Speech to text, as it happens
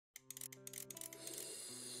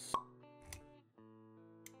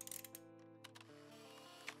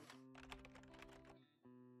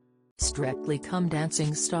Strictly Come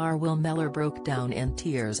Dancing star Will Mellor broke down in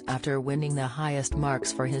tears after winning the highest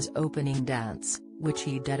marks for his opening dance, which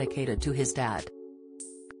he dedicated to his dad.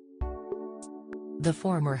 The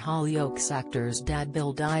former Hollyoaks actor's dad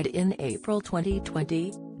Bill died in April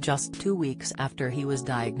 2020, just 2 weeks after he was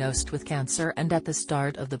diagnosed with cancer and at the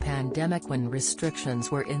start of the pandemic when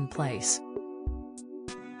restrictions were in place.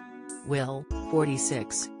 Will,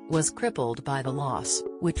 46, was crippled by the loss,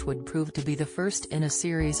 which would prove to be the first in a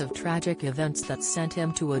series of tragic events that sent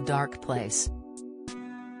him to a dark place.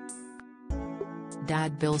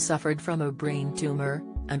 Dad Bill suffered from a brain tumor,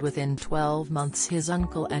 and within 12 months his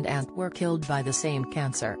uncle and aunt were killed by the same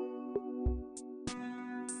cancer.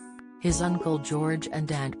 His uncle George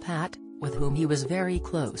and Aunt Pat, with whom he was very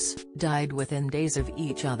close, died within days of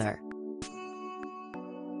each other.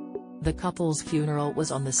 The couple's funeral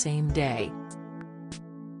was on the same day.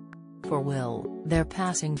 For Will, their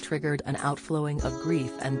passing triggered an outflowing of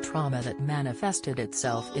grief and trauma that manifested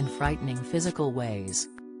itself in frightening physical ways.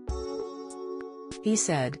 He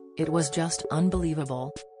said, "It was just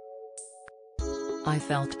unbelievable. I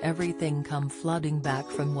felt everything come flooding back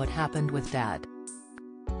from what happened with Dad.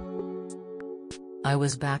 I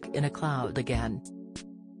was back in a cloud again.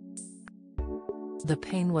 The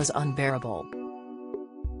pain was unbearable."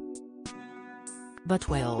 But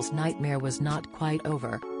Will's nightmare was not quite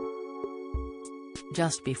over.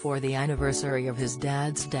 Just before the anniversary of his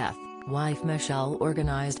dad's death, wife Michelle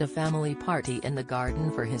organized a family party in the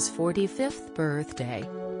garden for his 45th birthday.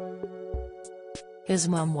 His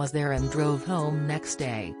mum was there and drove home next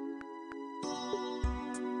day.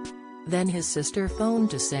 Then his sister phoned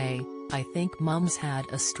to say, "I think Mum's had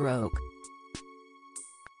a stroke."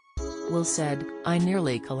 Will said, "I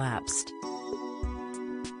nearly collapsed.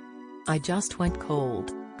 I just went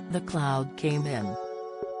cold. The cloud came in.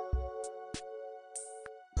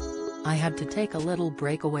 I had to take a little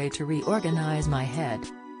breakaway to reorganize my head.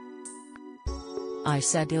 I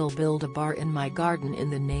said I'll build a bar in my garden in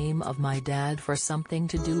the name of my dad for something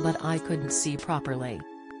to do, but I couldn't see properly.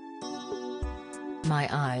 My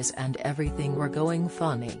eyes and everything were going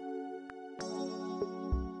funny.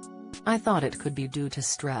 I thought it could be due to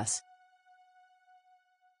stress.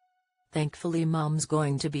 Thankfully Mum's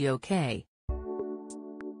going to be okay.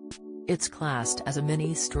 It's classed as a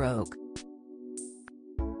mini stroke."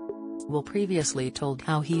 Will previously told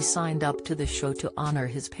how he signed up to the show to honor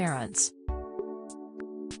his parents.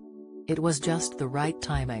 "It was just the right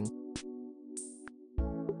timing.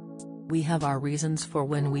 We have our reasons for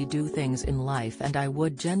when we do things in life, and I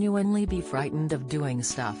would genuinely be frightened of doing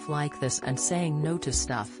stuff like this and saying no to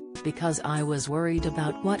stuff, because I was worried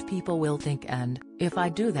about what people will think and, if I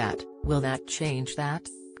do that, will that change that?"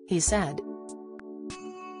 he said.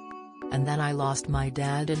 "And then I lost my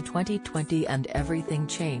dad in 2020 and everything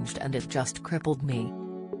changed and it just crippled me.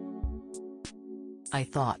 I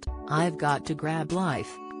thought, I've got to grab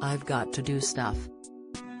life, I've got to do stuff.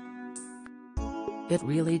 It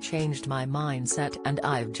really changed my mindset and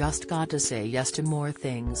I've just got to say yes to more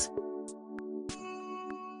things.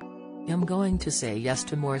 I'm going to say yes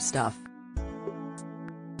to more stuff."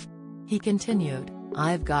 He continued,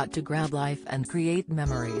 "I've got to grab life and create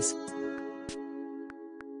memories.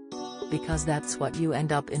 Because that's what you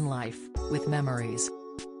end up in life, with memories.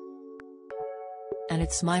 And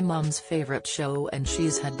it's my mum's favorite show and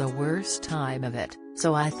she's had the worst time of it,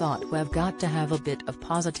 so I thought we've got to have a bit of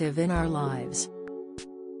positive in our lives."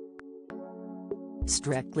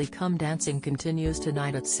 Strictly Come Dancing continues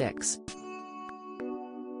tonight at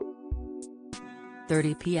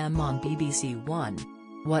 6:30 p.m. on BBC One.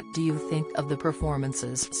 What do you think of the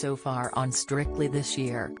performances so far on Strictly this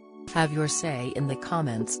year? Have your say in the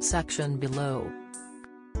comments section below.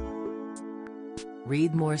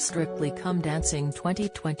 Read more Strictly Come Dancing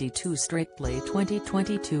 2022 Strictly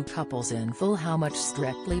 2022 couples in full. How much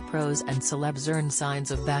Strictly pros and celebs earn,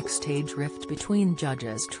 signs of backstage rift between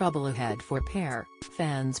judges, trouble ahead for pair,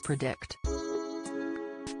 fans predict.